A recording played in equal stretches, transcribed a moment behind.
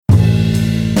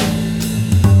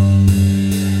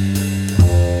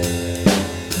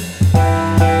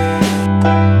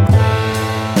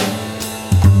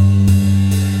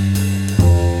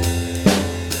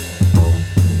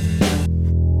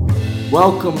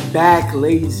Welcome back,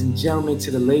 ladies and gentlemen,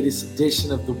 to the latest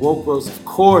edition of the Woke Bros. Of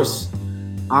course,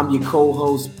 I'm your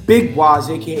co-host, Big Waz,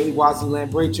 aka Wazzy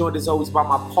Lambre, joined as always by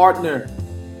my partner,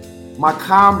 my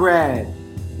comrade,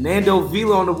 Nando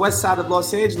Vila on the west side of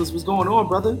Los Angeles. What's going on,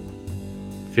 brother?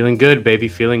 Feeling good, baby.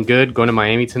 Feeling good. Going to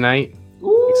Miami tonight.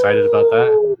 Ooh, excited about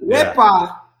that.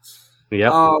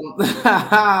 Yep.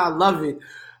 Love it.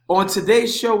 On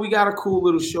today's show, we got a cool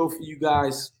little show for you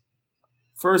guys.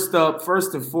 First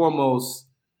and foremost,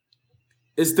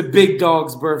 it's the big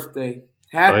dog's birthday.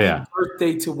 Happy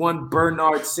birthday to one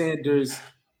Bernard Sanders,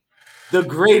 the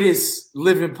greatest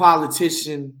living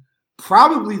politician,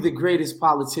 probably the greatest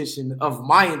politician of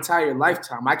my entire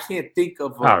lifetime. I can't think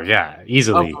of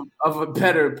easily of a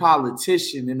better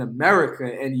politician in America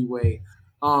anyway.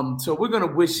 So we're gonna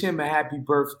wish him a happy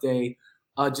birthday.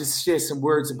 Just share some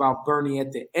words about Bernie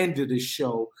at the end of the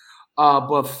show.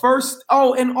 But first,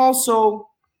 and also,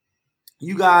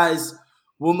 you guys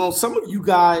will know, some of you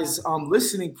guys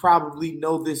listening probably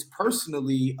know this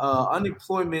personally.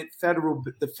 Unemployment,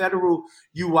 the federal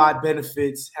UI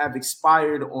benefits have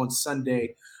expired on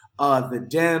Sunday. The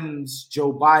Dems,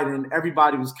 Joe Biden,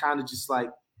 everybody was kind of just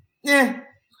like, and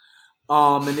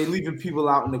they're leaving people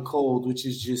out in the cold, which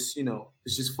is just,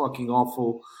 it's just fucking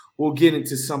awful. We'll get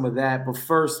into some of that. But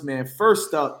first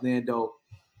up, Nando,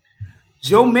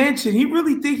 Joe Manchin, he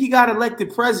really think he got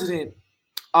elected president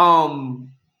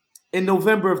in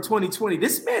November of 2020.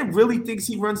 This man really thinks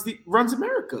he runs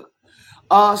America.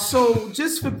 So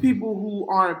just for people who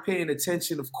aren't paying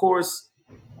attention, of course,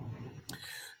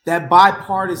 that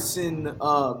bipartisan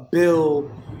bill,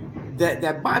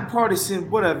 that bipartisan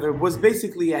whatever, was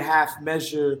basically a half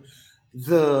measure.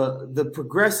 The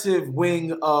progressive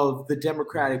wing of the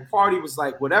Democratic Party was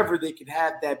like, whatever, they could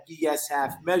have that BS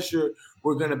half measure.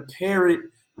 We're going to pair it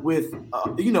with,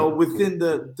 within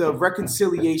the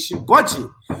reconciliation budget.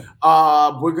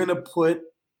 We're going to put,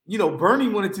 Bernie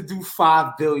wanted to do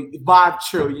 5 trillion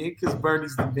because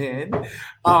Bernie's the man.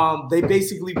 They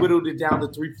basically whittled it down to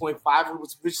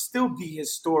 3.5, which still be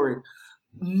historic.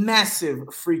 Massive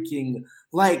freaking,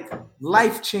 like,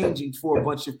 life-changing for a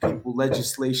bunch of people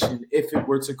legislation if it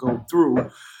were to go through.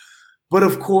 But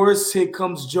of course, here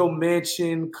comes Joe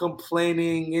Manchin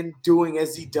complaining and doing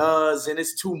as he does, and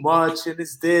it's too much, and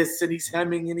it's this, and he's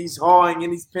hemming, and he's hawing,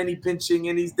 and he's penny pinching,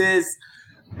 and he's this.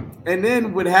 And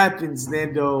then what happens,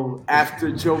 Nando,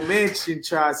 after Joe Manchin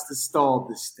tries to stall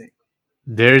this thing?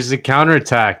 There's a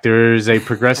counterattack. There's a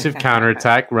progressive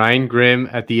counterattack. Ryan Grim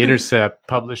at The Intercept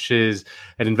publishes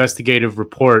an investigative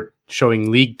report showing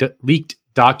leaked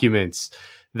documents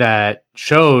that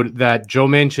showed that Joe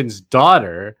Manchin's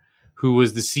daughter, who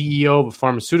was the CEO of a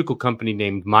pharmaceutical company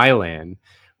named Mylan,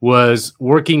 was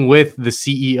working with the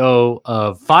CEO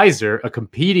of Pfizer, a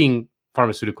competing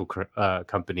pharmaceutical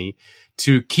company,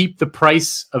 to keep the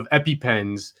price of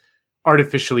EpiPens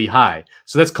artificially high.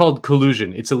 So that's called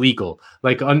collusion. It's illegal.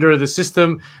 Like, under the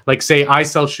system, like, say I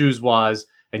sell shoes, Waz,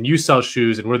 and you sell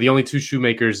shoes, and we're the only two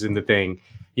shoemakers in the thing.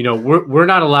 We're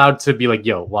not allowed to be like,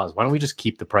 yo, Waz, why don't we just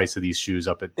keep the price of these shoes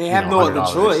up at? They have no other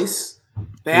choice.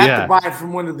 They have to buy it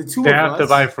from one of the two of us. They have to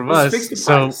buy it from us.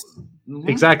 So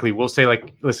exactly, we'll say,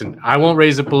 like, listen, I won't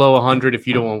raise it below 100 if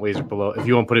you don't want to raise it below, if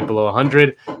you won't put it below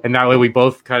 100, and that way we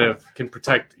both kind of can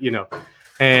protect,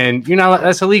 And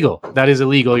that's illegal. That is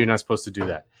illegal. You're not supposed to do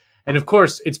that. And of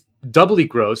course, it's doubly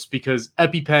gross because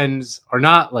EpiPens are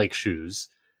not like shoes.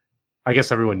 I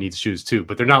guess everyone needs shoes too,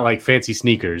 but they're not like fancy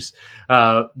sneakers.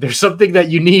 There's something that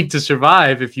you need to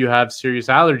survive if you have serious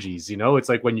allergies. It's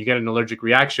like when you get an allergic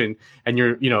reaction and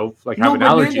you're, have an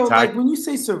allergy attack. Like, when you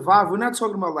say survive, we're not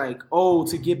talking about like,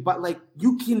 but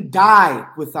you can die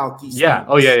without these things.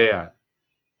 Oh, yeah.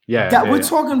 We're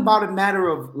talking about a matter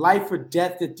of life or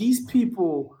death, that these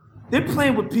people, they're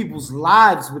playing with people's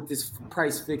lives with this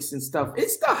price fixing stuff.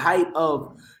 It's the height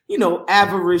of,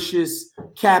 avaricious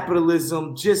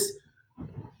capitalism, just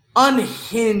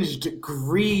unhinged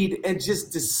greed, and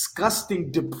just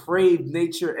disgusting, depraved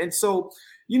nature. And so,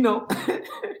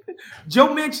 Joe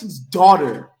Manchin's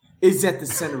daughter is at the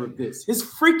center of this. His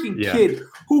freaking kid,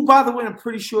 who, by the way, I'm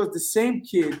pretty sure is the same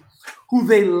kid who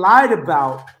they lied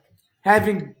about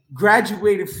having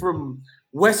graduated from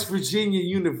West Virginia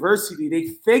University.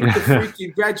 They faked the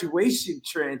freaking graduation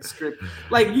transcript.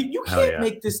 Like, you can't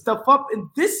make this stuff up. And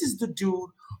this is the dude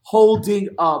holding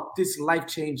up this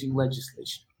life-changing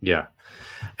legislation. Yeah.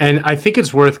 And I think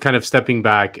it's worth kind of stepping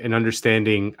back and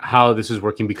understanding how this is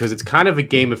working, because it's kind of a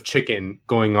game of chicken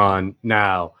going on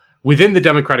now within the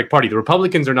Democratic Party. The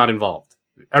Republicans are not involved.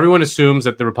 Everyone assumes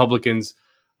that the Republicans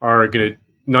are going to,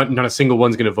 not a single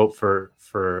one's going to vote for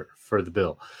the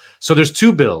bill. So there's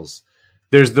two bills.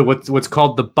 there's the what's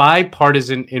called the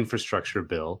bipartisan infrastructure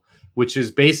bill, which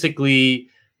is basically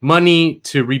money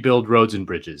to rebuild roads and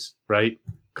bridges, right?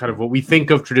 Kind of what we think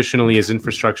of traditionally as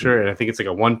infrastructure, and I think it's like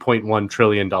a $1.1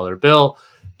 trillion bill.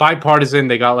 Bipartisan,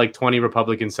 they got like 20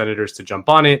 Republican senators to jump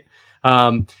on it,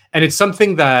 and it's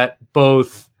something that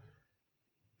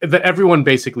everyone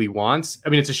basically wants. I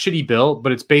mean, it's a shitty bill,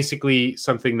 but it's basically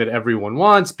something that everyone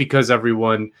wants because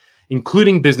everyone,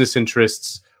 including business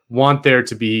interests, want there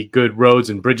to be good roads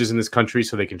and bridges in this country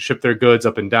so they can ship their goods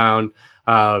up and down.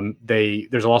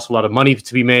 There's also a lot of money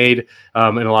to be made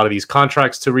in a lot of these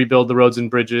contracts to rebuild the roads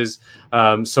and bridges.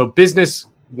 So business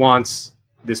wants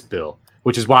this bill,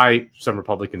 which is why some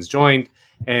Republicans joined.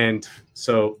 And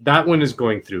so that one is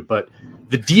going through. But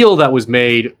the deal that was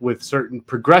made with certain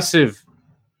progressive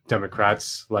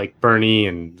Democrats like Bernie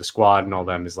and the Squad and all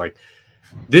them is like,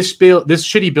 this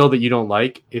shitty bill that you don't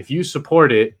like, if you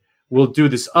support it, we'll do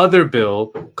this other bill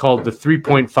called the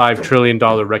 $3.5 trillion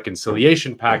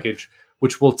reconciliation package,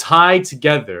 which will tie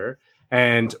together,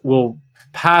 and we'll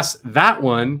pass that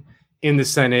one in the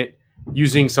Senate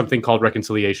using something called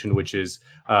reconciliation, which is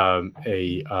like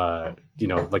a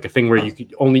thing where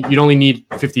you'd only need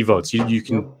 50 votes. You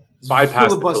can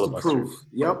bypass the filibuster. Proof.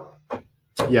 Yep.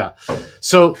 Yeah.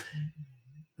 So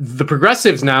the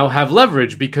progressives now have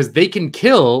leverage because they can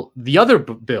kill the other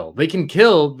bill. They can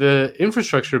kill the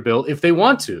infrastructure bill if they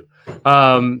want to.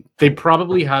 They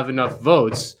probably have enough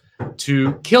votes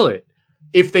to kill it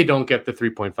if they don't get the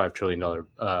 $3.5 trillion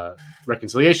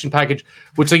reconciliation package,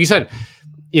 which, like you said,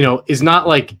 is not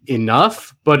like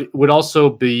enough, but it would also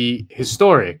be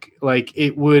historic. Like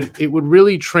it would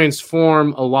really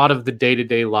transform a lot of the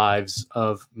day-to-day lives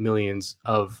of millions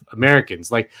of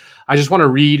Americans. Like, I just want to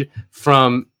read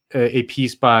from a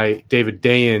piece by David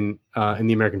Dayen in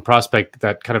the American Prospect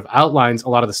that kind of outlines a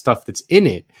lot of the stuff that's in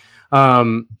it.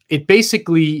 It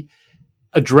basically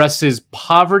addresses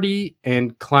poverty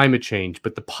and climate change,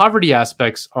 but the poverty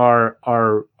aspects are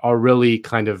really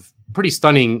kind of pretty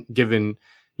stunning given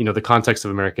the context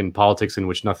of American politics, in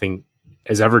which nothing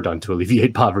is ever done to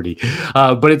alleviate poverty.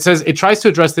 But it says it tries to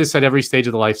address this at every stage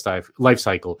of the life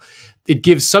cycle. It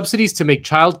gives subsidies to make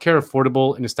childcare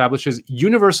affordable and establishes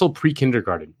universal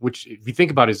pre-kindergarten, which, if you think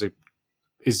about it,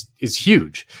 is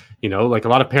huge. Like a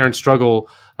lot of parents struggle.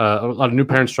 A lot of new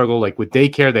parents struggle, like with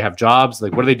daycare. They have jobs.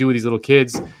 Like, what do they do with these little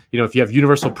kids? If you have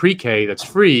universal pre-K that's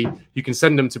free, you can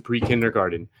send them to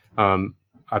pre-kindergarten. On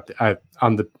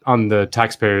the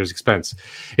taxpayer's expense.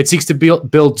 It seeks to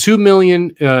build 2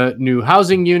 million new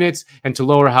housing units and to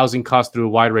lower housing costs through a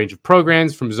wide range of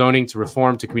programs, from zoning to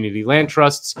reform to community land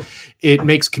trusts. It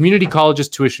makes community colleges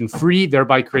tuition free,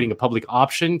 thereby creating a public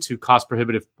option to cost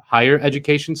prohibitive higher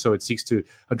education. So it seeks to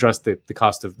address the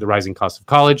rising cost of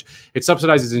college. It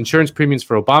subsidizes insurance premiums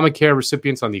for Obamacare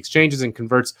recipients on the exchanges and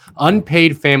converts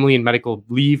unpaid family and medical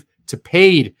leave to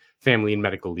paid family and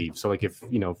medical leave. So like if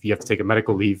you have to take a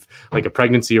medical leave, like a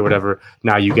pregnancy or whatever,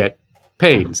 now you get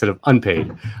paid instead of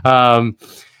unpaid.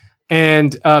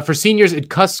 And for seniors,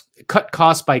 it cut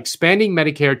costs by expanding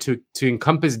Medicare to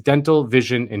encompass dental,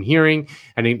 vision, and hearing,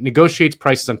 and it negotiates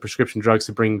prices on prescription drugs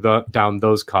to bring down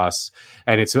those costs.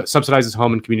 And it subsidizes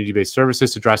home and community-based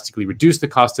services to drastically reduce the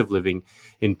cost of living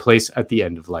in place at the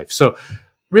end of life. So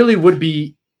really would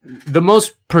be the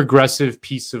most progressive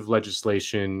piece of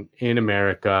legislation in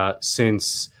America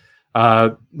since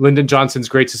Lyndon Johnson's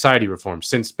Great Society reform,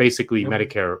 since basically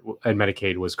Medicare and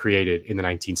Medicaid was created in the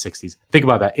 1960s. Think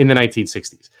about that, in the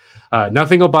 1960s.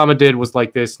 Nothing Obama did was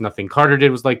like this. Nothing Carter did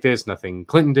was like this. Nothing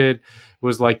Clinton did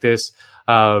was like this.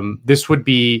 This would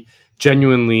be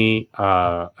genuinely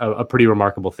a pretty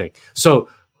remarkable thing. So,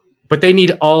 but they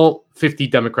need all 50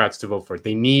 Democrats to vote for it.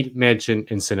 They need Manchin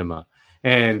and Sinema.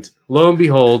 And lo and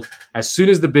behold, as soon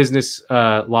as the business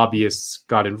lobbyists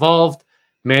got involved,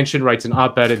 Manchin writes an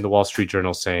op-ed in the Wall Street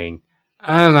Journal saying,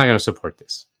 "I'm not going to support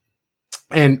this."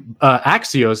 And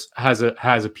Axios has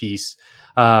a piece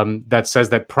that says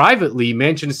that privately,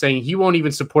 Manchin is saying he won't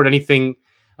even support anything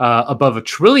above $1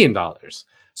 trillion.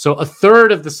 So less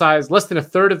than a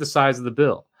third of the size of the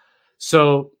bill.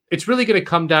 So it's really going to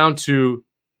come down to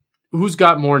who's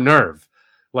got more nerve.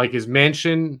 Like, is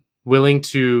Manchin willing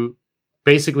to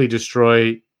basically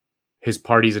destroy his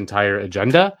party's entire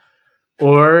agenda,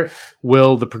 or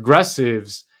will the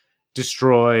progressives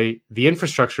destroy the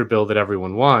infrastructure bill that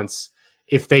everyone wants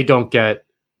if they don't get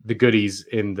the goodies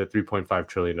in the $3.5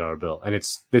 trillion bill? And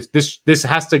it's this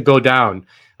has to go down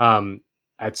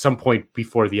at some point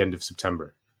before the end of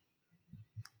September.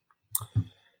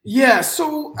 Yeah.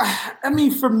 So, I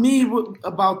mean, for me,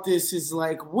 about this is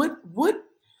like, what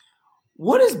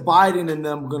is Biden and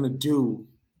them going to do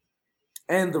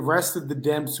and the rest of the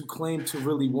Dems who claim to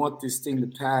really want this thing to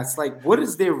pass, like, what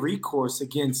is their recourse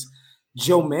against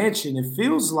Joe Manchin? It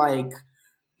feels like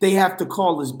they have to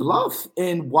call his bluff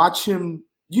and watch him,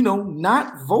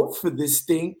 not vote for this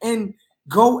thing and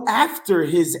go after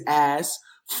his ass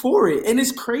for it. And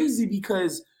it's crazy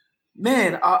because,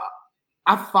 man, I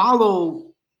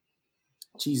follow,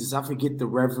 Jesus, I forget the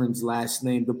Reverend's last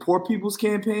name, the Poor People's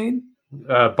Campaign.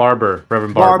 Reverend Barber.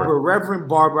 Reverend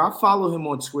Barber. I follow him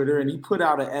on Twitter, and he put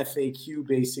out a FAQ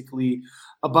basically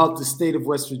about the state of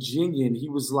West Virginia. And he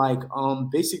was like,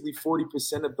 basically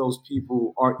 40% of those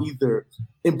people are either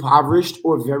impoverished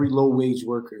or very low wage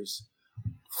workers.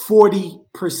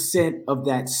 40% of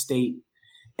that state.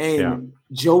 And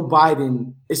Joe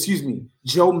Manchin is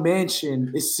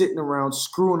sitting around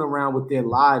screwing around with their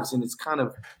lives, and it's kind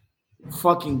of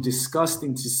fucking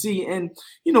disgusting to see. And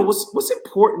what's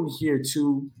important here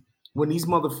too, when these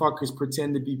motherfuckers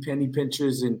pretend to be penny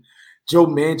pinchers and Joe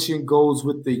Manchin goes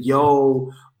with the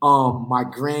my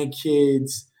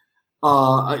grandkids,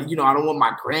 I don't want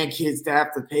my grandkids to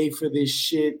have to pay for this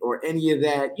shit or any of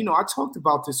that. I talked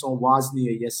about this on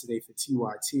Wozniak yesterday for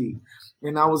TYT,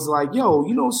 and I was like,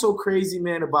 what's so crazy,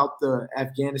 man, about the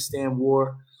Afghanistan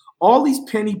war? All these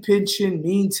penny pinching,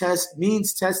 means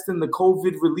testing the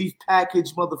COVID relief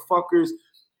package motherfuckers.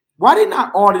 Why they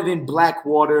not audit in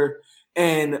Blackwater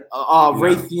and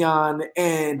Raytheon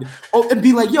and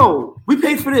be like, we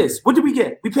paid for this. What did we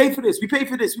get? We paid for this. We paid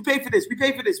for this. We paid for this. We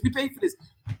paid for this. We paid for this.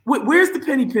 Where's the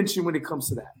penny pinching when it comes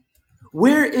to that?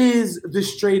 Where is the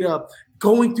straight up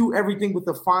going through everything with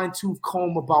a fine-tooth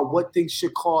comb about what things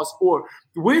should cost? Or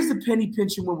where's the penny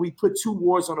pinching when we put 2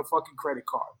 wars on a fucking credit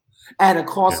card at a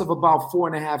cost of about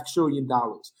 $4.5 trillion?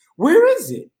 Where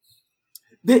is it?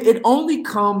 It only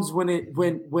comes when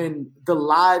the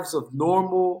lives of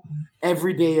normal,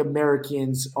 everyday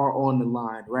Americans are on the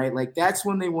line, right? Like, that's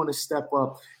when they want to step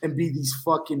up and be these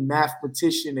fucking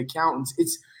mathematician accountants.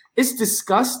 It's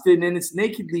disgusting, and it's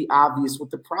nakedly obvious what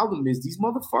the problem is. These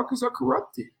motherfuckers are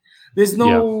corrupted. There's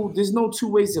no two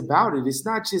ways about it. It's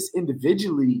not just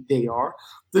individually they are.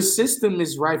 The system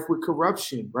is rife with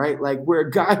corruption, right? Like, where a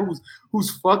guy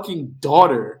whose fucking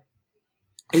daughter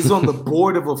is on the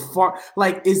board of is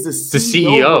the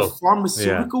CEO of a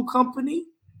pharmaceutical company,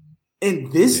 and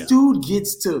this dude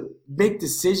gets to make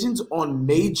decisions on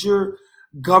major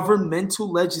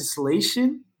governmental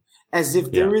legislation as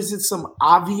if there isn't some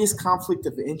obvious conflict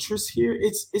of interest here.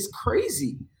 It's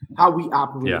crazy how we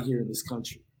operate here in this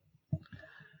country.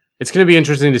 It's going to be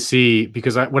interesting to see,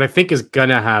 because what I think is going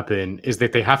to happen is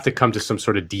that they have to come to some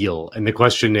sort of deal. And the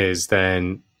question is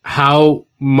then, how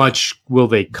much will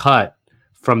they cut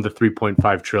from the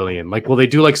 3.5 trillion? Like, will they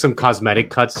do like some cosmetic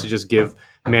cuts to just give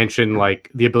Manchin like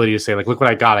the ability to say, like, look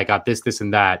what I got this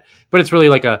and that, but it's really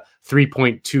like a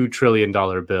 $3.2 trillion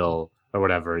bill or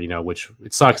whatever, which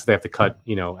it sucks they have to cut,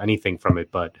 anything from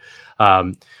it. But,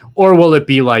 or will it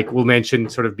be like, will Manchin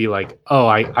sort of be like, oh,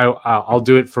 I'll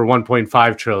do it for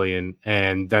 1.5 trillion.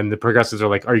 And then the progressives are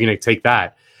like, are you going to take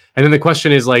that? And then the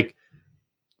question is like,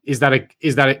 is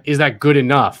that good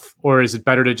enough? Or is it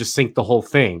better to just sink the whole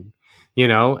thing,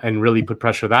 and really put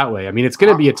pressure that way? I mean, it's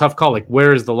going to be a tough call. Like,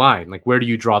 where is the line? Like, where do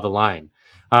you draw the line?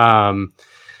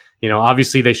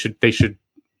 Obviously they should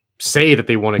say that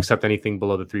they won't accept anything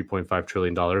below the $3.5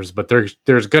 trillion, but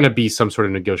there's going to be some sort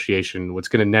of negotiation. What's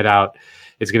going to net out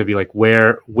is going to be like,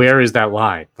 where is that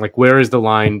line? Like, where is the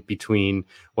line between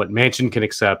what Manchin can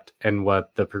accept and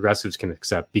what the progressives can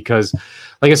accept? Because,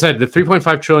 like I said, the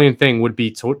 3.5 trillion thing would be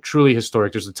truly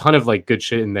historic. There's a ton of like good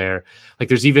shit in there. Like,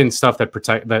 there's even stuff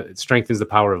that strengthens the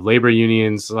power of labor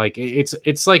unions. Like,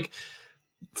 it's like,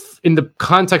 in the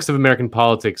context of American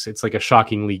politics, it's like a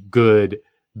shockingly good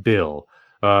bill.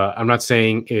 I'm not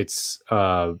saying it's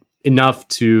enough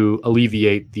to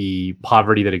alleviate the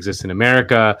poverty that exists in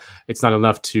America. It's not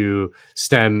enough to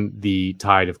stem the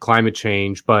tide of climate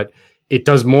change, but it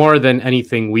does more than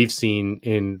anything we've seen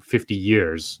in 50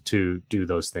 years to do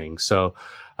those things. So,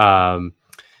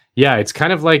 it's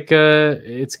kind of like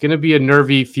it's going to be a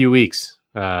nervy few weeks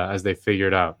as they figure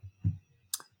it out.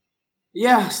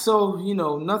 Yeah, so,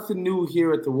 nothing new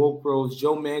here at the Woke Bros.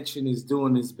 Joe Manchin is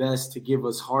doing his best to give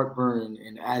us heartburn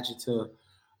and agita,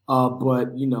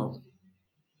 but,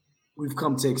 we've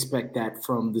come to expect that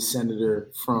from the senator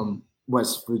from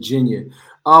West Virginia.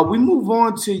 We move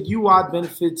on to UI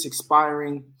benefits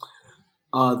expiring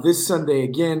this Sunday.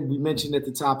 Again, we mentioned at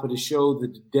the top of the show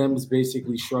that the Dems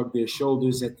basically shrugged their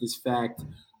shoulders at this fact.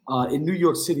 In New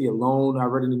York City alone, I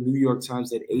read in the New York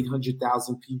Times that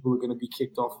 800,000 people are going to be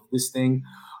kicked off of this thing,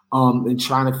 and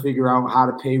trying to figure out how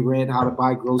to pay rent, how to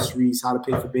buy groceries, how to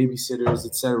pay for babysitters,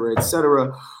 et cetera, et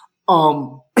cetera.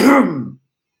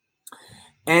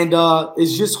 And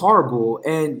it's just horrible.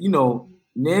 And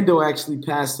Nando actually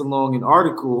passed along an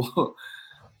article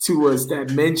to us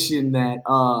that mentioned that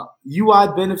UI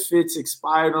benefits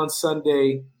expired on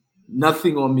Sunday.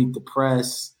 Nothing on Meet the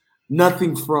Press.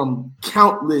 Nothing from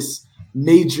countless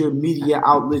major media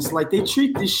outlets. Like, they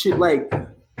treat this shit like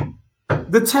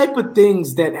the type of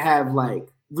things that have like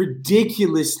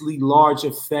ridiculously large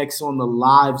effects on the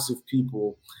lives of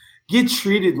people get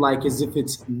treated like as if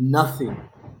it's nothing,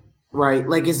 right?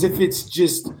 Like as if it's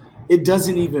just, it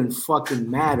doesn't even fucking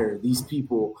matter, these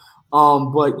people.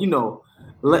 But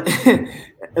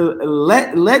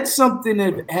let let something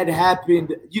that had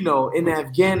happened, in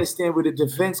Afghanistan, where the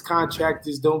defense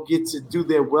contractors don't get to do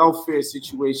their welfare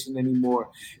situation anymore,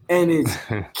 and it's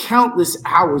countless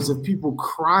hours of people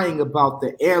crying about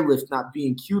the airlift not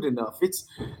being cute enough.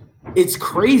 It's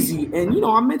crazy. And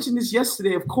I mentioned this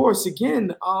yesterday, of course.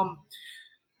 Again,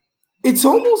 it's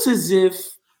almost as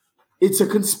if it's a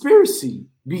conspiracy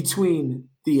between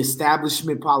the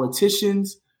establishment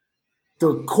politicians,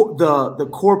 the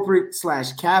corporate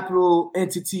 / capital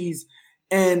entities,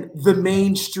 and the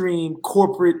mainstream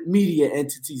corporate media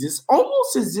entities. It's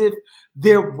almost as if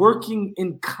they're working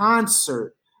in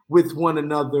concert with one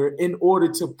another in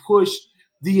order to push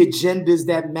the agendas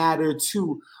that matter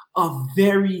to a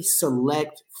very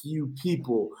select few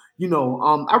people.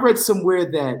 I read somewhere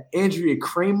that Andrea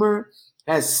Kramer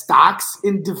has stocks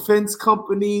in defense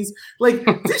companies. Like,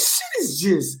 this shit is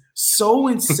just so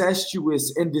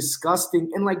incestuous and disgusting.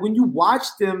 And like, when you watch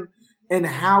them and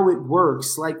how it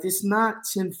works, like, it's not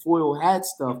tinfoil hat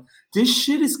stuff. This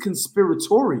shit is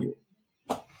conspiratorial.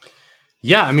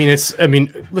 Yeah, I mean,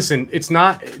 listen, it's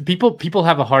not, people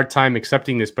have a hard time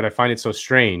accepting this, but I find it so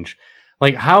strange.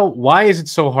 Like, why is it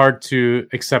so hard to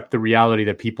accept the reality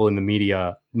that people in the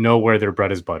media know where their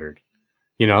bread is buttered?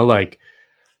 Like,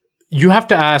 you have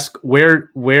to ask where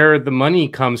the money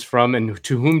comes from, and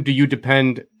to whom do you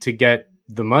depend to get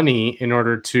the money in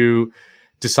order to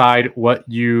decide what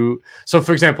you. So,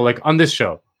 for example, like on this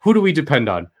show, who do we depend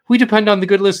on? We depend on the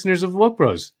good listeners of Woke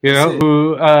Bros,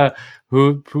 who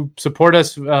support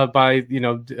us by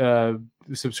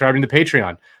subscribing to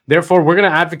Patreon. Therefore, we're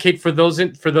going to advocate for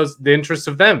the interests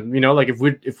of them. Like,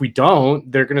 if we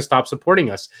don't, they're going to stop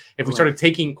supporting us. If we started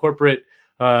taking corporate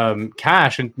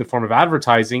cash in the form of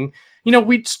advertising,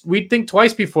 we'd think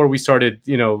twice before we started,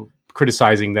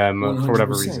 criticizing them for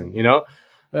whatever reason.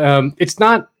 It's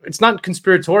not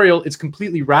conspiratorial. It's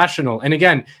completely rational. And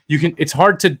again, it's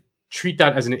hard to treat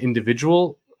that as an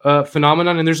individual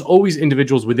phenomenon. And there's always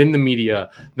individuals within the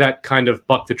media that kind of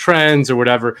buck the trends or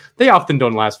whatever. They often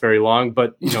don't last very long,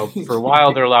 but for a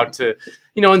while they're allowed to,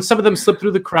 and some of them slip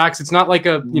through the cracks. It's not like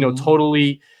a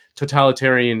totally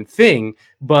totalitarian thing,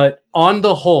 but on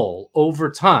the whole,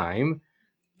 over time,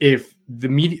 if the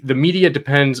media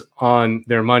depends on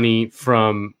their money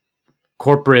from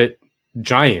corporate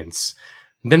giants,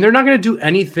 then they're not going to do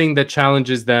anything that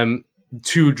challenges them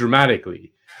too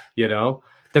dramatically.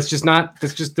 That's just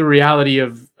the reality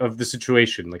of the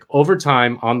situation. Like, over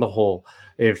time, on the whole,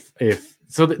 if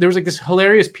so, there was like this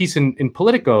hilarious piece in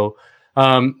Politico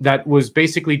that was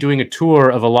basically doing a tour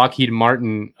of a Lockheed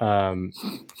Martin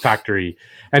factory,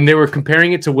 and they were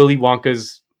comparing it to Willy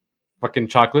Wonka's fucking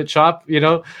chocolate shop,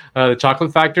 the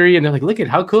chocolate factory, and they're like, look at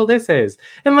how cool this is.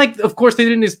 And like, of course, they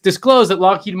didn't disclose that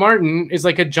Lockheed Martin is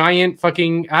like a giant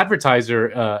fucking advertiser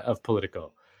of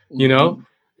Politico.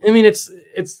 I mean, it's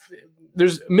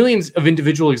there's millions of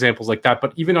individual examples like that,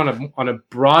 but even on a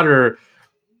broader,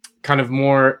 kind of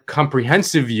more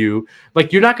comprehensive view,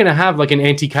 like, you're not going to have like an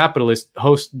anti-capitalist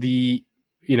host the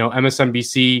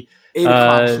MSNBC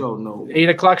 8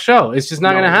 o'clock show. It's just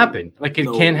not going to happen. Like,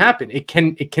 it can't happen. It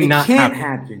cannot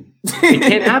happen. It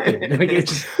can't happen. Like,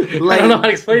 it's just, like, I don't know how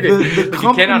to explain it. The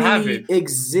company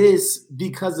exists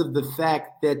because of the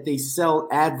fact that they sell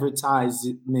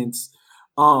advertisements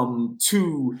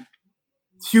to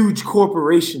huge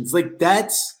corporations.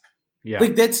 It's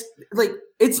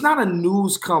not a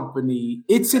news company.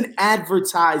 It's an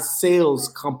advertised sales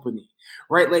company,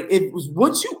 right? Like,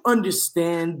 once you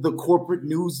understand the corporate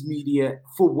news media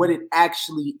for what it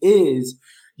actually is,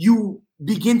 you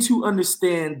begin to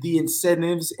understand the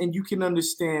incentives, and you can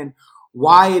understand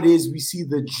why it is we see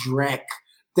the dreck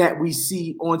that we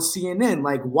see on CNN.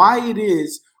 Like, why it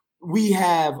is we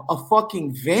have a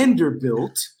fucking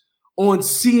Vanderbilt on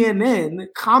CNN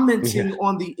commenting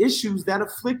on the issues that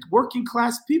afflict working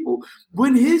class people,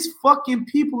 when his fucking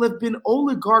people have been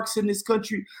oligarchs in this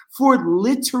country for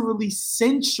literally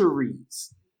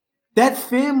centuries. That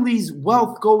family's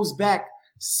wealth goes back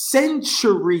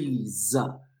centuries.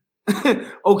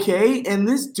 Okay, and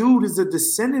this dude is a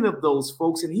descendant of those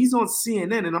folks, and he's on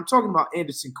CNN, and I'm talking about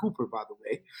Anderson Cooper, by the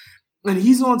way, and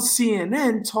he's on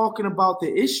CNN talking about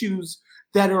the issues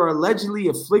that are allegedly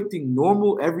afflicting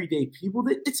normal, everyday people.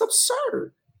 It's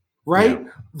absurd, right? Yeah.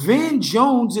 Van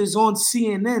Jones is on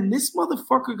CNN. This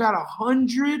motherfucker got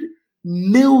 $100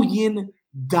 million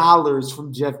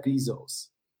from Jeff Bezos.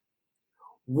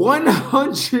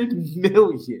 100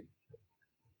 million.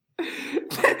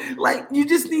 Like, you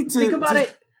just need to think about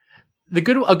it. A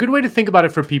good way to think about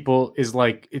it for people is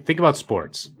like, think about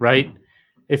sports, right?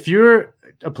 If you're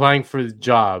applying for the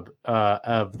job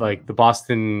of like the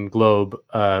Boston Globe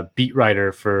beat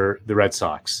writer for the Red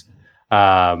Sox,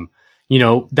 you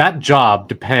know, that job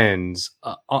depends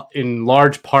in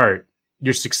large part,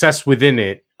 your success within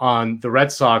it, on the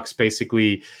Red Sox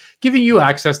basically giving you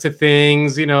access to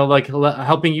things, you know, like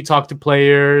helping you talk to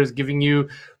players, giving you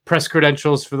press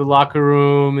credentials for the locker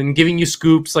room, and giving you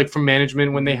scoops like from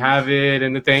management when they have it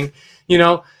and the thing. You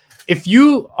know, if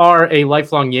you are a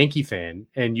lifelong Yankee fan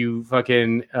and you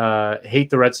fucking hate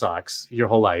the Red Sox your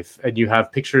whole life, and you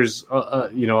have pictures,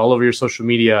 you know, all over your social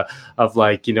media of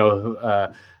like, you know,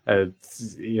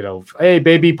 hey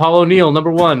baby, Paul O'Neill,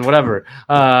 number 1, whatever,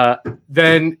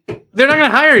 then they're not gonna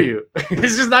hire you.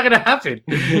 It's just not gonna happen.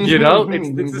 You know,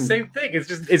 it's the same thing.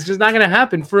 It's just not gonna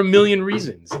happen for a million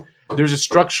reasons. There's a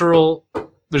structural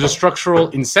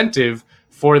incentive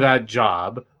for that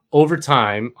job over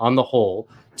time on the whole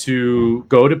to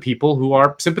go to people who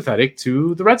are sympathetic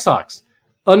to the Red Sox.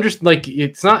 Like,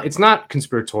 it's not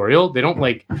conspiratorial. They don't,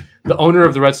 like, the owner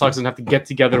of the Red Sox doesn't have to get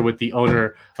together with the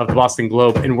owner of the Boston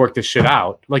Globe and work this shit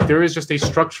out. Like, there is just a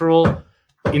structural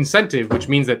incentive, which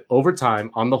means that over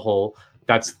time, on the whole,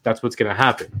 that's what's going to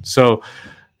happen. So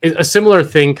a similar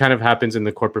thing kind of happens in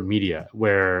the corporate media,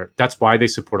 where that's why they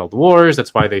support all the wars.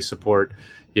 That's why they support,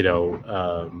 you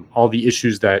know, all the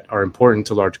issues that are important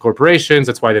to large corporations.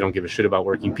 That's why they don't give a shit about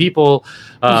working people,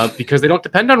 because they don't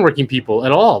depend on working people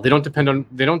at all. They don't depend on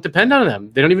them.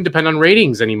 They don't even depend on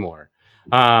ratings anymore.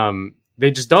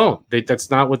 They just don't. That's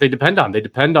not what they depend on. They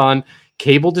depend on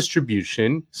cable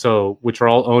distribution, which are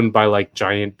all owned by like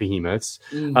giant behemoths,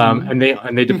 and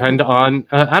they depend on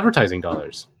advertising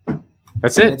dollars.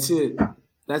 That's it.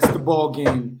 That's the ball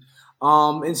game.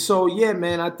 And so, yeah,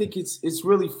 man, I think it's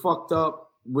really fucked up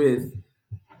with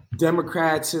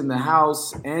Democrats in the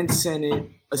House and Senate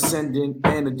ascendant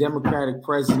and a Democratic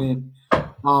president.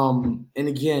 And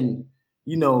again,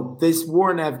 you know, this war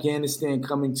in Afghanistan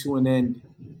coming to an end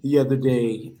the other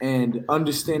day, and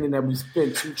understanding that we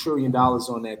spent $2 trillion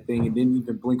on that thing and didn't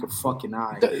even blink a fucking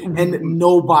eye. And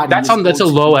nobody. That's a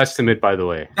low estimate, by the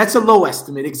way. That's a low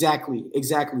estimate. Exactly.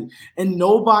 And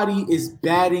nobody is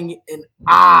batting an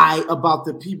eye about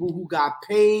the people who got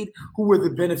paid, who were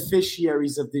the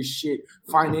beneficiaries of this shit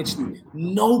financially.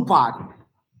 Nobody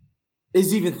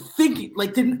is even thinking,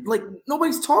 like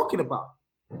nobody's talking about it.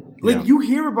 Like, you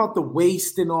hear about the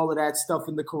waste and all of that stuff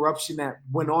and the corruption that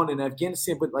went on in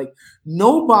Afghanistan, but like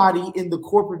nobody in the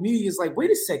corporate media is like,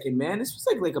 wait a second, man, this was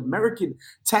like American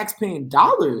taxpaying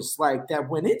dollars like that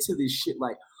went into this shit.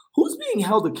 Like, who's being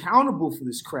held accountable for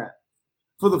this crap,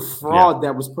 for the fraud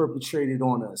that was perpetrated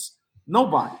on us?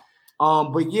 Nobody.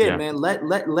 But man,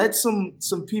 let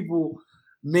some people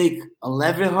make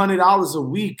 $1,100 a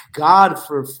week. God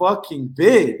for fucking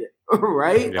bid.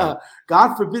 Right? Yeah.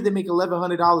 God forbid they make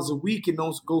 $1,100 a week and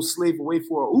don't go slave away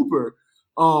for an Uber.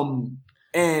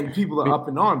 And people are up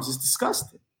in arms. It's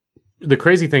disgusting. The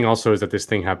crazy thing also is that this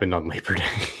thing happened on Labor Day.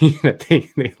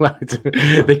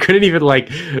 They couldn't even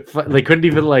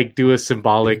like do a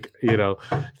symbolic, you know,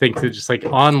 thing to just like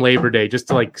on Labor Day just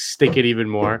to like stick it even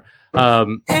more.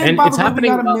 And it's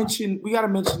happening. We gotta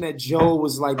mention that Joe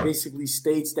was like basically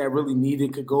states that really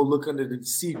needed could go look under the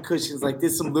seat cushions. Like,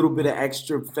 there's some little bit of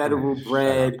extra federal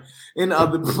bread in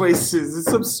other places.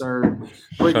 It's absurd.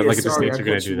 But like the states are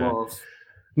gonna do that. Off.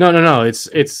 No.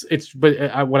 It's.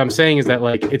 But what I'm saying is that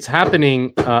like it's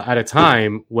happening at a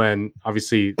time when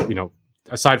obviously, you know,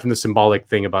 aside from the symbolic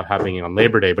thing about having it on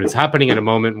Labor Day, but it's happening at a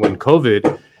moment when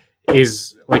COVID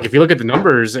is like, if you look at the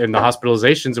numbers and the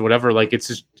hospitalizations and whatever, like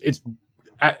it's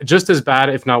just as bad,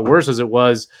 if not worse, as it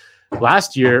was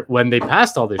last year when they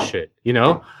passed all this shit, you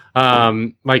know?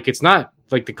 Like, it's not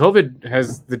like the COVID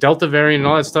has the Delta variant and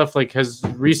all that stuff like has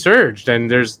resurged,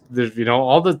 and there's you know,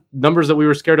 all the numbers that we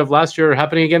were scared of last year are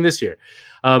happening again this year.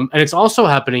 And it's also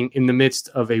happening in the midst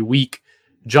of a weak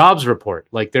jobs report.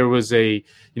 Like, there was the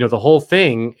whole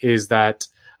thing is that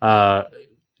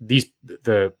the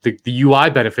UI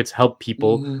benefits help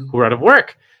people who are out of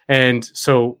work. And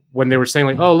so when they were saying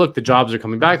like, oh, look, the jobs are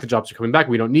coming back,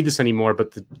 we don't need this anymore.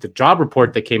 But the job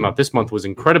report that came out this month was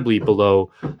incredibly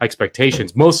below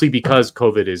expectations, mostly because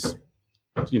COVID is,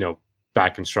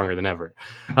 back and stronger than ever.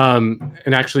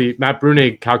 And actually, Matt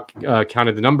Brunig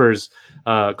counted the numbers,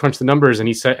 crunched the numbers, and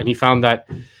he found that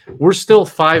we're still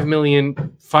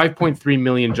 5.3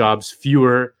 million jobs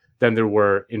fewer than there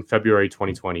were in February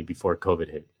 2020 before COVID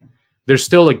hit. There's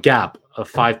still a gap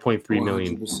of 5.3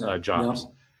 million jobs.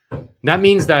 Yeah. That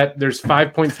means that there's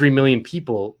 5.3 million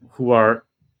people who are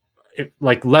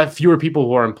fewer people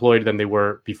who are employed than they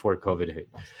were before COVID hit.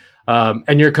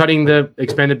 And you're cutting the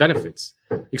expanded benefits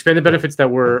that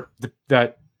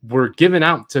were given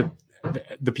out to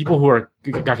the people who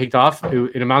got kicked off.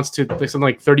 It amounts to something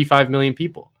like 35 million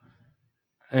people.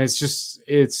 And it's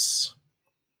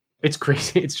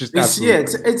crazy. It's just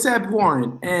it's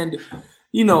abhorrent. And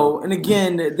and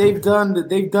again, they've done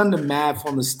the math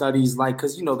on the studies,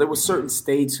 because there were certain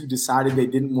states who decided they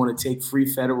didn't want to take free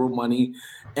federal money,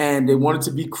 and they wanted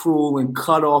to be cruel and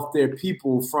cut off their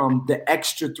people from the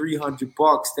extra $300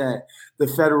 that the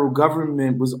federal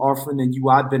government was offering in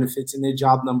UI benefits, and their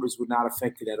job numbers were not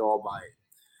affected at all by it.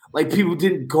 Like, people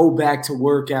didn't go back to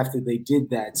work after they did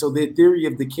that. So their theory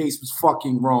of the case was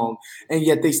fucking wrong, and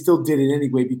yet they still did it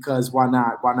anyway, because why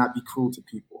not? Why not be cruel to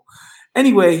people?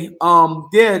 Anyway,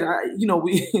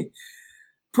 we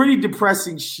pretty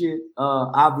depressing shit,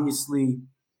 obviously.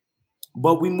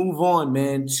 But we move on,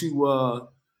 man, to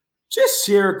just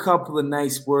share a couple of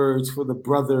nice words for the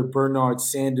brother Bernard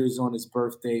Sanders on his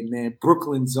birthday, man.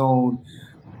 Brooklyn's own,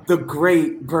 the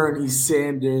great Bernie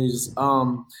Sanders.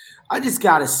 I just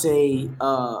gotta say,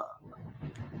 I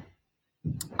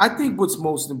think what's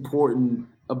most important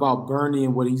about Bernie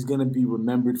and what he's gonna be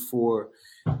remembered for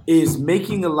is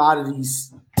making a lot of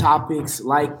these topics,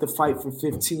 like the fight for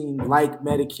 15, like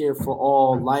Medicare for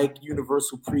all, like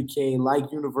universal pre-K, like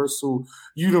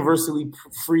universally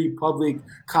free public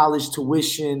college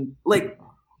tuition, like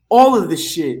all of the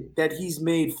shit that he's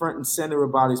made front and center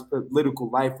about his political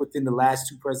life within the last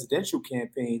two presidential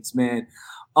campaigns, man.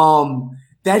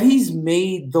 That he's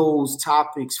made those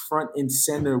topics front and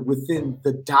center within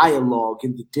the dialogue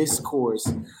and the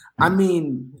discourse. I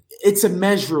mean, it's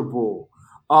immeasurable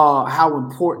how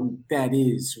important that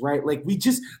is, right? Like, we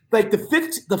just, like, the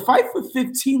fight for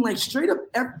 15, like, straight up,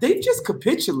 they've just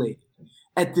capitulated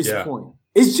at this point.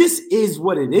 It just is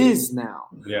what it is now,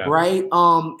 right?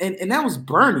 And that was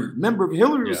Bernie. Remember,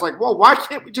 Hillary was like, well, why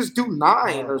can't we just do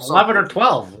 9 or something? 11 or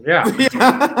 12,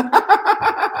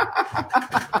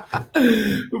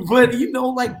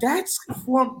 But, that's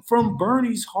from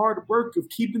Bernie's hard work of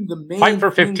keeping the main fight for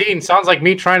 15 sounds like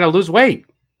me trying to lose weight.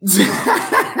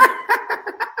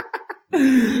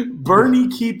 Bernie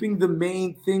keeping the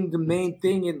main thing,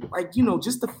 and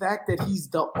just the fact that he's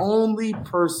the only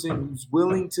person who's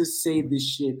willing to say this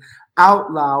shit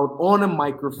out loud on a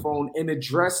microphone and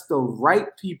address the right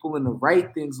people and the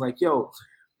right things. Like, yo,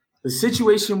 the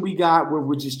situation we got where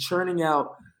we're just churning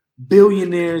out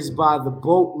billionaires by the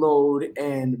boatload,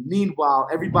 and meanwhile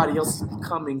everybody else is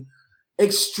becoming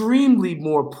extremely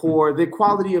more poor. Their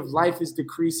quality of life is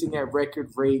decreasing at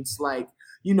record rates. Like,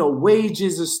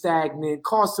 wages are stagnant,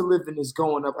 cost of living is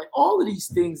going up. Like, all of these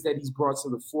things that he's brought to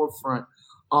the forefront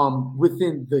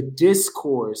within the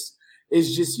discourse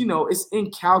is just, it's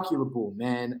incalculable,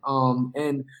 man.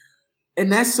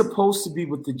 And that's supposed to be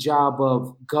what the job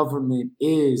of government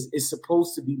is. It's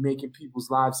supposed to be making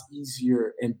people's lives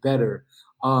easier and better.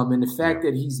 And the fact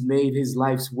that he's made his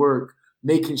life's work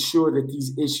making sure that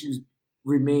these issues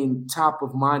remain top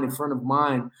of mind, in front of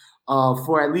mind,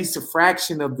 for at least a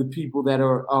fraction of the people that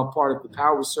are part of the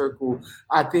power circle,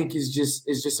 I think is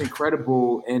just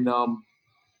incredible. And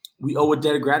we owe a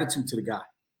debt of gratitude to the guy.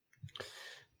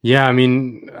 Yeah, I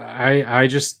mean,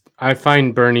 I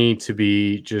find Bernie to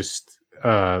be just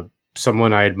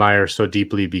someone I admire so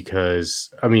deeply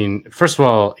because, I mean, first of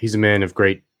all, he's a man of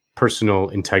great personal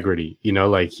integrity.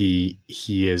 Like he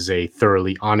is a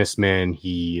thoroughly honest man.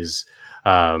 He is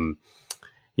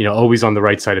always on the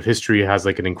right side of history, has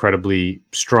like an incredibly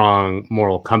strong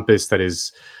moral compass that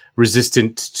is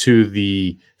resistant to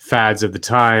the fads of the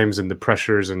times and the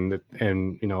pressures and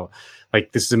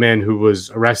like, this is a man who was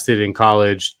arrested in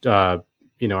college, at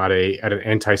an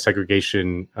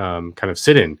anti-segregation kind of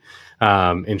sit-in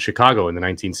in Chicago in the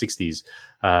 1960s.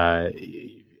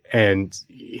 And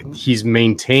he's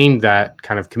maintained that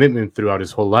kind of commitment throughout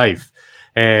his whole life.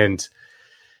 And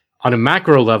on a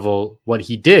macro level, what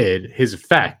he did, his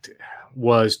effect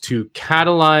was to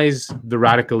catalyze the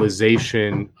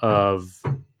radicalization of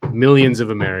millions of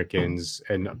Americans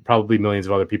and probably millions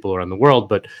of other people around the world,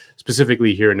 but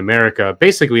specifically here in America,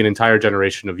 basically an entire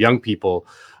generation of young people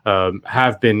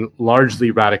have been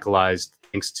largely radicalized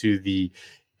thanks to the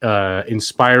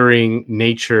inspiring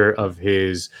nature of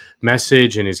his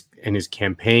message and his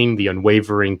campaign, the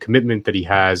unwavering commitment that he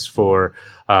has for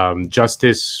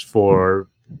justice, for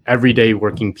everyday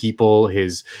working people,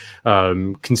 his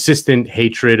consistent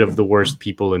hatred of the worst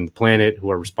people in the planet who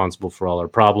are responsible for all our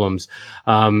problems.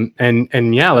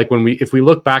 And yeah, like if we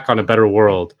look back on a better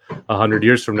world 100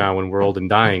 years from now when we're old and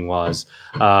dying, Waz,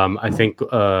 I think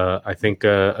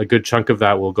a good chunk of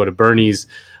that will go to Bernie's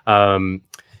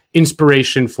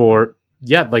inspiration for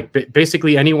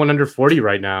basically anyone under 40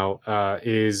 right now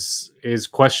is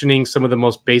questioning some of the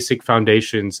most basic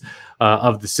foundations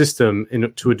of the system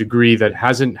to a degree that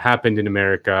hasn't happened in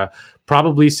America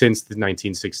probably since the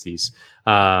 1960s.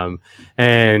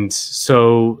 And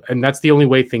that's the only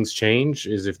way things change,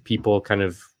 is if people kind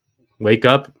of wake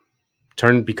up,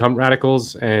 become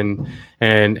radicals and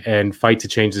fight to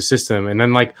change the system. And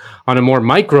then, like, on a more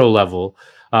micro level,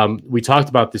 we talked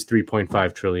about this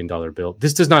 $3.5 trillion bill.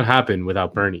 This does not happen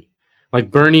without Bernie.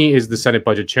 Like, Bernie is the Senate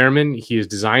budget chairman. He is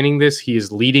designing this. He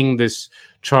is leading this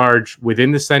charge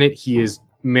within the Senate. He is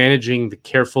managing the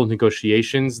careful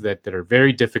negotiations that are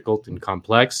very difficult and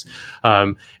complex.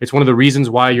 It's one of the reasons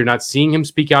why you're not seeing him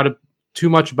speak out too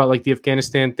much about, like, the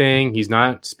Afghanistan thing. He's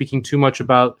not speaking too much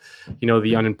about,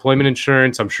 the unemployment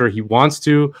insurance. I'm sure he wants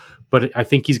to, but I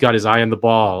think he's got his eye on the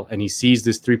ball, and he sees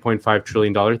this $3.5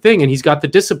 trillion thing, and he's got the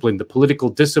discipline, the political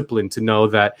discipline, to know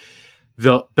that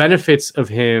the benefits of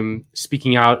him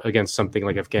speaking out against something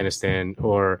like Afghanistan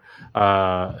or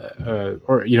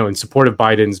in support of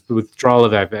Biden's withdrawal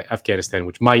of Afghanistan,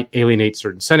 which might alienate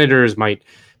certain senators, might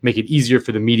make it easier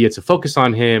for the media to focus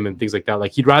on him and things like that.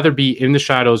 Like, he'd rather be in the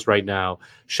shadows right now,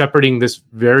 shepherding this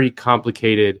very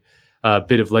complicated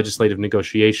bit of legislative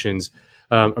negotiations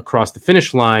across the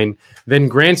finish line, than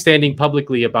grandstanding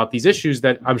publicly about these issues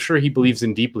that I'm sure he believes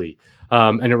in deeply.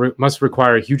 And it must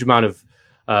require a huge amount of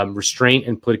restraint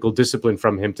and political discipline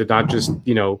from him to not just,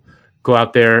 go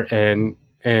out there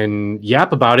and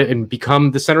yap about it and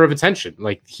become the center of attention.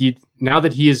 Like, now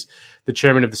that he is the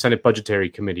chairman of the Senate Budgetary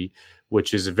Committee,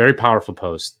 which is a very powerful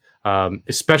post,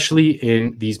 especially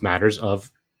in these matters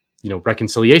of,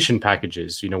 reconciliation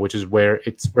packages, which is where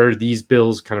these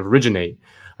bills kind of originate.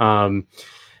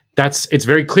 It's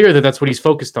very clear that that's what he's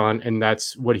focused on, and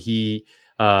that's what he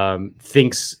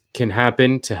thinks can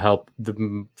happen to help the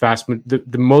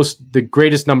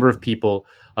greatest number of people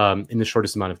in the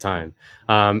shortest amount of time.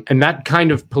 And that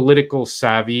kind of political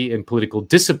savvy and political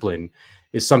discipline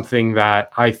is something that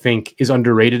I think is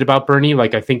underrated about Bernie.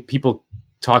 Like, I think people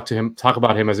talk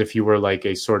about him as if he were like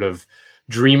a sort of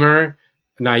dreamer,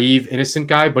 naive, innocent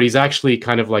guy, but he's actually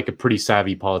kind of like a pretty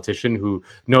savvy politician who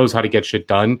knows how to get shit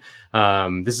done.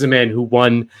 This is a man who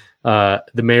won the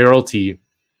mayoralty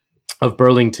of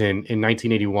Burlington in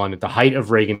 1981 at the height of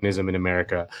Reaganism in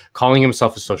America, calling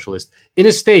himself a socialist in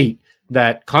a state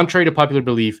that, contrary to popular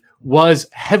belief, was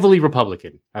heavily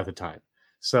Republican at the time.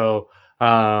 So,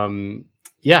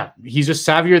 he's just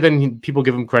savvier than people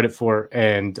give him credit for.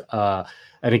 And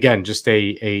again, just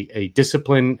a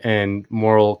discipline and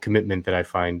moral commitment that I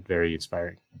find very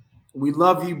inspiring. We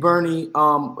love you, Bernie.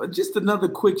 Just another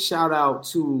quick shout out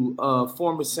to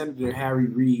former Senator Harry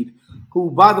Reid,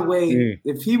 who, by the way,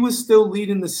 if he was still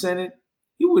leading the Senate,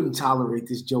 he wouldn't tolerate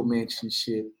this Joe Manchin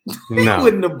shit. He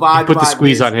wouldn't abide by put the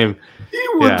squeeze on him. He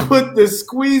would put the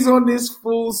squeeze on this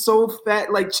fool so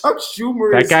fat, like Chuck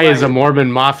Schumer. That guy is a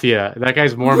Mormon mafia. That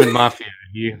guy's Mormon mafia.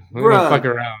 He won't fuck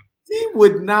around. He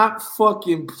would not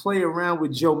fucking play around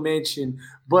with Joe Manchin.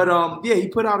 But he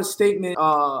put out a statement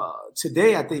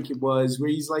today, I think it was, where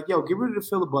he's like, yo, get rid of the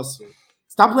filibuster.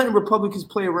 Stop letting Republicans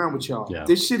play around with y'all. Yeah.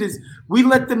 This shit we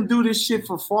let them do this shit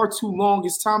for far too long.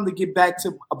 It's time to get back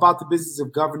to about the business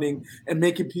of governing and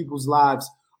making people's lives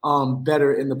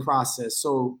better in the process.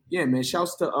 So yeah, man,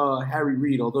 shouts to Harry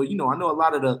Reid. Although, I know a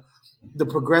lot of the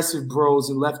progressive bros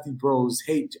and lefty bros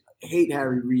hate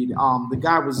Harry Reid. The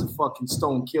guy was a fucking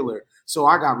stone killer, so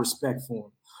I got respect for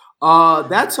him.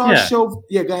 That's our show.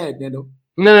 Yeah, go ahead, Nando.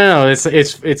 No.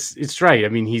 It's right. I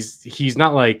mean, he's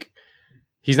not like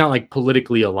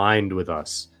politically aligned with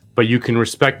us, but you can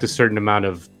respect a certain amount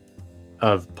of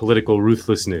political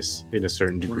ruthlessness in a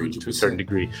certain degree. 100%. To a certain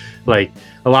degree. Like,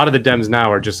 a lot of the Dems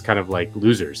now are just kind of like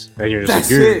losers, and you're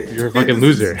just you're a fucking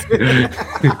loser.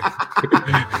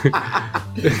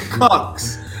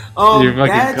 Cucks. You're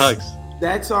fucking cucks.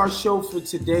 That's our show for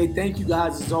today. Thank you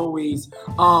guys, as always,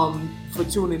 for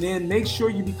tuning in. Make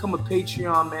sure you become a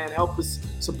Patreon, man. Help us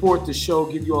support the show,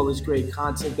 give you all this great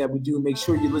content that we do. Make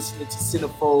sure you're listening to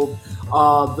Cinephobe,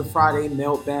 the Friday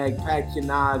Mailbag, Pack Your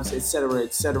Knives, etc.,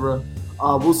 etc.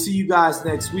 We'll see you guys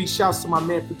next week. Shouts to my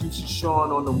man, producer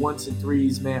Sean, on the 1s and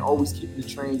 3s, man. Always keeping the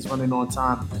trains running on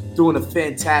time. Doing a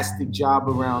fantastic job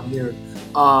around here.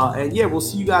 And yeah, we'll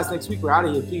see you guys next week. We're out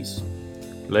of here. Peace.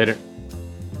 Later.